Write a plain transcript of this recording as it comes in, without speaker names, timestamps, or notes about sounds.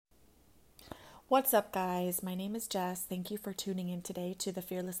What's up, guys? My name is Jess. Thank you for tuning in today to the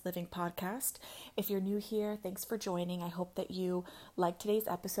Fearless Living podcast. If you're new here, thanks for joining. I hope that you like today's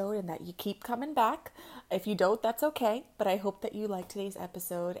episode and that you keep coming back. If you don't, that's okay, but I hope that you like today's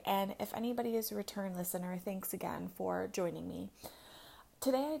episode. And if anybody is a return listener, thanks again for joining me.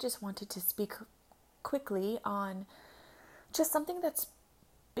 Today, I just wanted to speak quickly on just something that's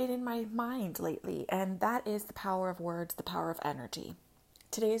been in my mind lately, and that is the power of words, the power of energy.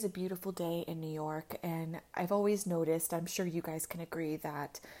 Today is a beautiful day in New York, and I've always noticed, I'm sure you guys can agree,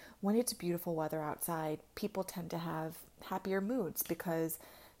 that when it's beautiful weather outside, people tend to have happier moods because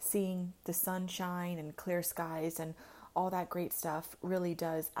seeing the sunshine and clear skies and all that great stuff really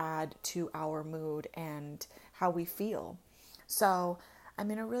does add to our mood and how we feel. So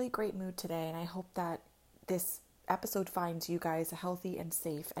I'm in a really great mood today, and I hope that this episode finds you guys healthy and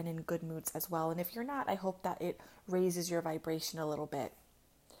safe and in good moods as well. And if you're not, I hope that it raises your vibration a little bit.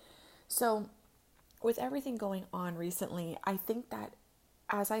 So, with everything going on recently, I think that,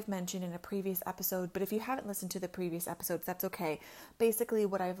 as I've mentioned in a previous episode, but if you haven't listened to the previous episodes, that's okay. Basically,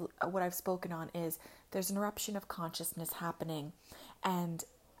 what I've spoken on is there's an eruption of consciousness happening, and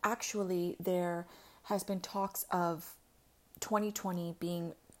actually there has been talks of 2020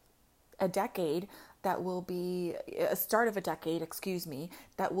 being a decade that will be a start of a decade,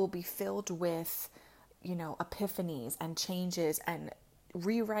 that will be filled with, epiphanies and changes and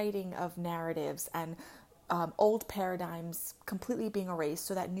rewriting of narratives and old paradigms completely being erased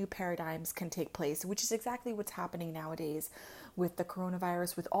so that new paradigms can take place, which is exactly what's happening nowadays with the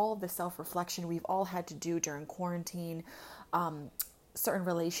coronavirus, with all of the self-reflection we've all had to do during quarantine, certain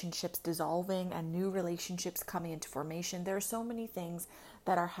relationships dissolving and new relationships coming into formation. There are so many things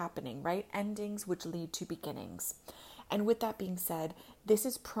that are happening, right? Endings which lead to beginnings. And with that being said, this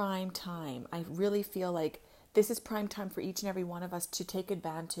is prime time. I really feel like this is prime time for each and every one of us to take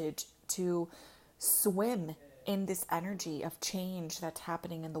advantage, to swim in this energy of change that's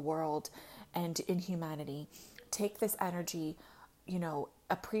happening in the world and in humanity. Take this energy,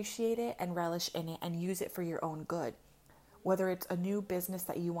 appreciate it and relish in it and use it for your own good. Whether it's a new business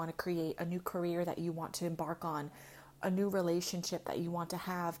that you want to create, a new career that you want to embark on, a new relationship that you want to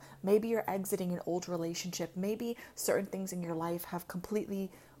have. Maybe you're exiting an old relationship. Maybe certain things in your life have completely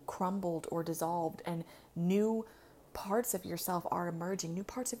crumbled or dissolved and new parts of yourself are emerging. New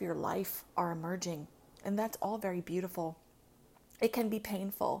parts of your life are emerging. And that's all very beautiful. It can be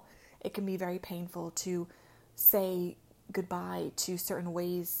painful. It can be very painful to say goodbye to certain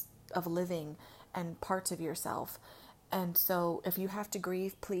ways of living and parts of yourself. And so if you have to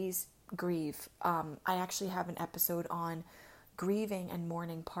grieve, please grieve. I actually have an episode on grieving and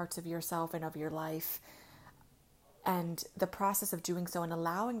mourning parts of yourself and of your life and the process of doing so and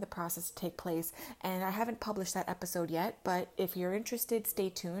allowing the process to take place. And I haven't published that episode yet, but if you're interested, stay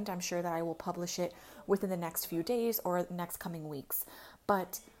tuned. I'm sure that I will publish it within the next few days or the next coming weeks.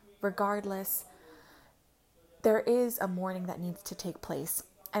 But regardless, there is a mourning that needs to take place.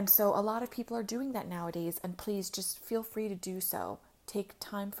 And so a lot of people are doing that nowadays, and please just feel free to do so. Take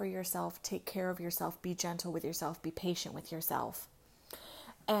time for yourself, take care of yourself, be gentle with yourself, be patient with yourself.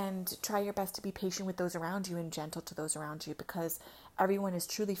 And try your best to be patient with those around you and gentle to those around you because everyone is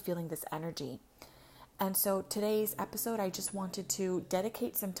truly feeling this energy. And so today's episode, I just wanted to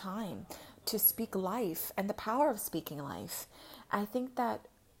dedicate some time to speak life and the power of speaking life. I think that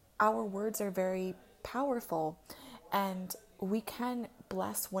our words are very powerful and we can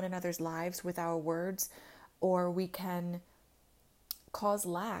bless one another's lives with our words, or we can cause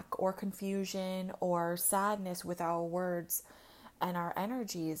lack or confusion or sadness with our words and our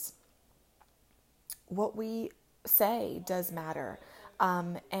energies. What we say does matter.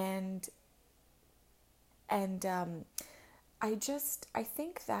 And I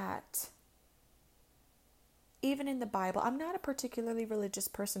think that even in the Bible, I'm not a particularly religious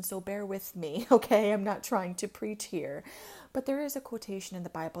person, so bear with me, okay? I'm not trying to preach here. But there is a quotation in the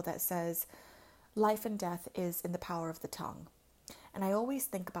Bible that says, life and death is in the power of the tongue. And I always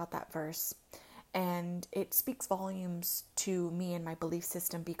think about that verse. And it speaks volumes to me and my belief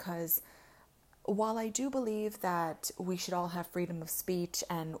system because while I do believe that we should all have freedom of speech,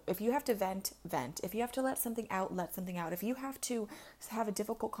 and if you have to vent, vent. If you have to let something out, let something out. If you have to have a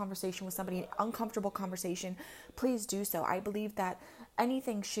difficult conversation with somebody, an uncomfortable conversation, please do so. I believe that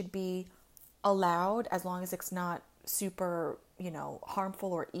anything should be allowed as long as it's not super,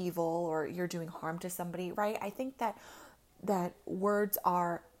 harmful or evil or you're doing harm to somebody, right? I think that words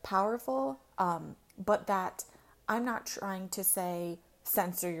are powerful, but that I'm not trying to say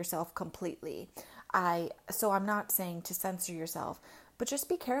censor yourself completely. So I'm not saying to censor yourself, but just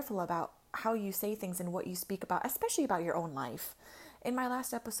be careful about how you say things and what you speak about, especially about your own life. In my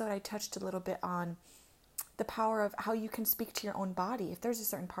last episode, I touched a little bit on the power of how you can speak to your own body. If there's a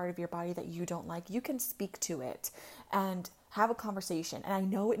certain part of your body that you don't like, you can speak to it and have a conversation. And I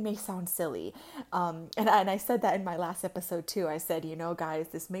know it may sound silly. And I said that in my last episode too. I said, guys,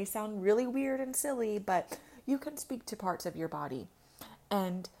 this may sound really weird and silly, but you can speak to parts of your body.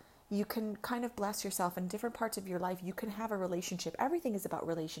 And you can kind of bless yourself in different parts of your life. You can have a relationship. Everything is about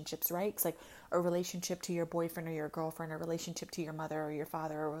relationships, right? It's like a relationship to your boyfriend or your girlfriend, a relationship to your mother or your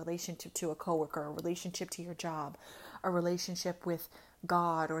father, a relationship to a coworker, a relationship to your job, a relationship with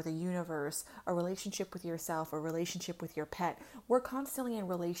God or the universe, a relationship with yourself, a relationship with your pet. We're constantly in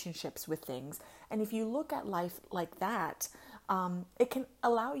relationships with things. And if you look at life like that, it can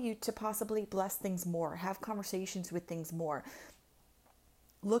allow you to possibly bless things more, have conversations with things more.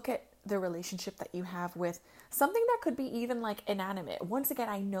 Look at the relationship that you have with something that could be even like inanimate. Once again,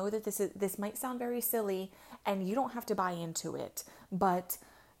 I know that this might sound very silly and you don't have to buy into it. But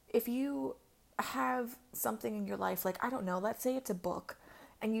if you have something in your life, like, I don't know, let's say it's a book,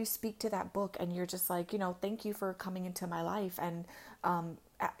 and you speak to that book and you're just like, thank you for coming into my life and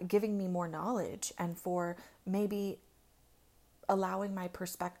giving me more knowledge, and for maybe allowing my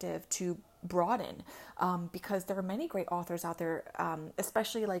perspective to broaden, because there are many great authors out there,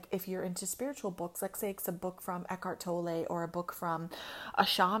 especially like if you're into spiritual books. Like, say it's a book from Eckhart Tolle, or a book from a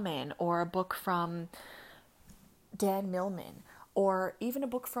shaman, or a book from Dan Millman, or even a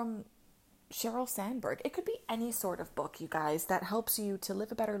book from Sheryl Sandberg. It could be any sort of book, you guys, that helps you to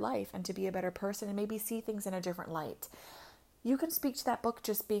live a better life and to be a better person and maybe see things in a different light. You can speak to that book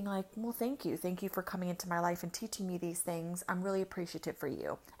just being like, well, thank you. Thank you for coming into my life and teaching me these things. I'm really appreciative for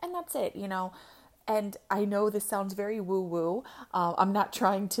you. And that's it, And I know this sounds very woo-woo. I'm not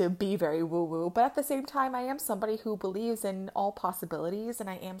trying to be very woo-woo, but at the same time, I am somebody who believes in all possibilities, and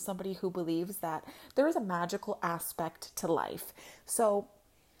I am somebody who believes that there is a magical aspect to life. So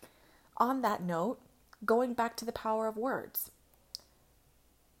on that note, going back to the power of words,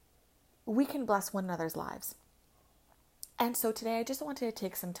 we can bless one another's lives. And so today I just wanted to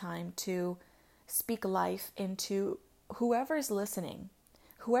take some time to speak life into whoever is listening.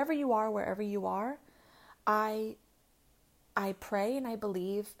 Whoever you are, wherever you are, I pray and I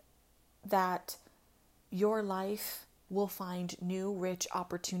believe that your life will find new, rich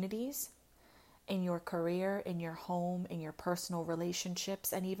opportunities in your career, in your home, in your personal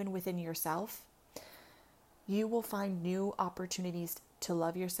relationships, and even within yourself. You will find new opportunities to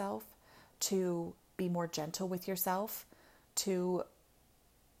love yourself, to be more gentle with yourself, to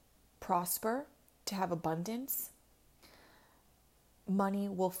prosper, to have abundance. Money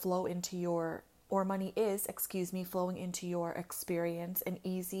will flow into flowing into your experience in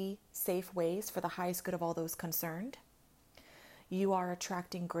easy, safe ways for the highest good of all those concerned. You are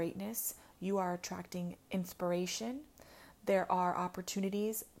attracting greatness. You are attracting inspiration. There are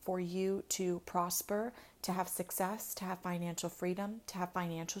opportunities for you to prosper, to have success, to have financial freedom, to have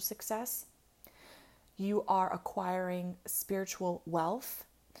financial success. You are acquiring spiritual wealth.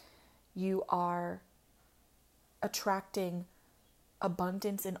 You are attracting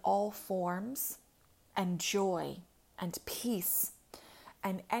abundance in all forms, and joy and peace,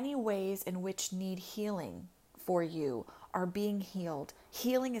 and any ways in which need healing for you are being healed.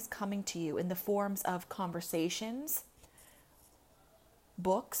 Healing is coming to you in the forms of conversations,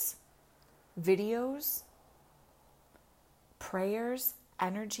 books, videos, prayers,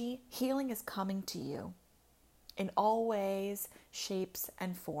 energy. Healing is coming to you in all ways, shapes,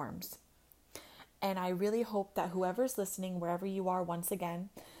 and forms. And I really hope that whoever's listening, wherever you are, once again,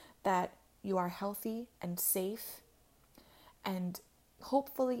 that you are healthy and safe, and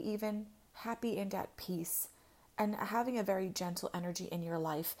hopefully even happy and at peace, and having a very gentle energy in your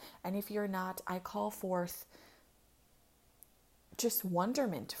life. And if you're not, I call forth just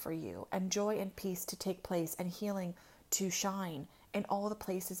wonderment for you, and joy and peace to take place, and healing to shine in all the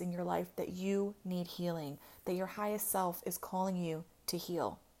places in your life that you need healing, that your highest self is calling you to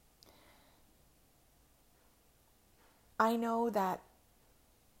heal. I know that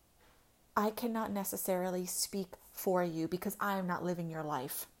I cannot necessarily speak for you because I am not living your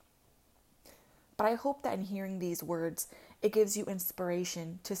life. But I hope that in hearing these words, it gives you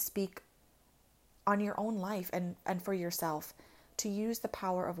inspiration to speak on your own life and for yourself, to use the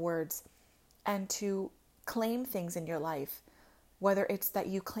power of words and to claim things in your life, whether it's that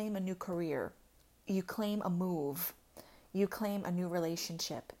you claim a new career, you claim a move, you claim a new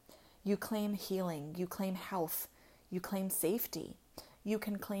relationship, you claim healing, you claim health, you claim safety. You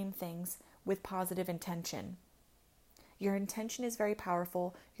can claim things with positive intention. Your intention is very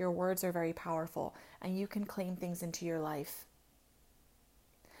powerful. Your words are very powerful, and you can claim things into your life.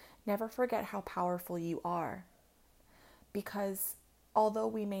 Never forget how powerful you are, because Although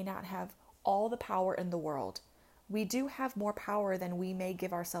we may not have all the power in the world, we do have more power than we may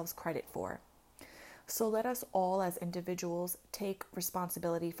give ourselves credit for. So let us all as individuals take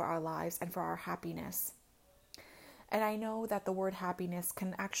responsibility for our lives and for our happiness. And I know that the word happiness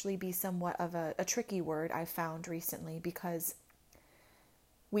can actually be somewhat of a tricky word I've found recently, because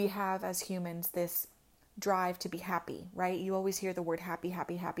we have as humans this drive to be happy, right? You always hear the word happy,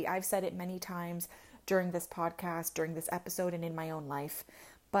 happy, happy. I've said it many times during this podcast, during this episode, and in my own life.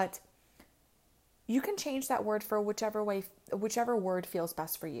 But you can change that word for whichever word feels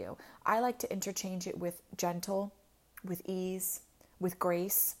best for you. I like to interchange it with gentle, with ease, with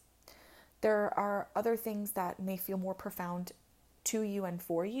grace. There are other things that may feel more profound to you and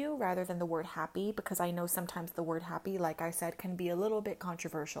for you rather than the word happy, because I know sometimes the word happy, like I said, can be a little bit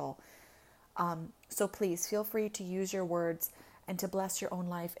controversial. So please feel free to use your words and to bless your own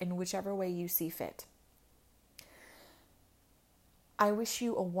life in whichever way you see fit. I wish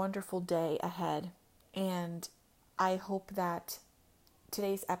you a wonderful day ahead, and I hope that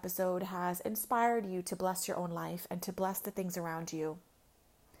today's episode has inspired you to bless your own life and to bless the things around you.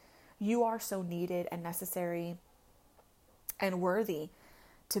 You are so needed and necessary and worthy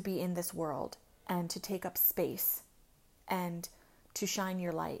to be in this world and to take up space and to shine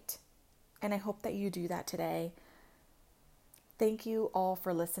your light. And I hope that you do that today. Thank you all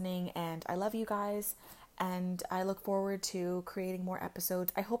for listening, and I love you guys, and I look forward to creating more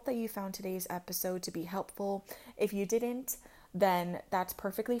episodes. I hope that you found today's episode to be helpful. If you didn't, then that's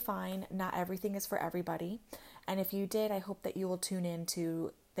perfectly fine. Not everything is for everybody. And if you did, I hope that you will tune in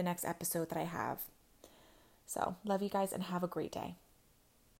to the next episode that I have. So, love you guys and have a great day.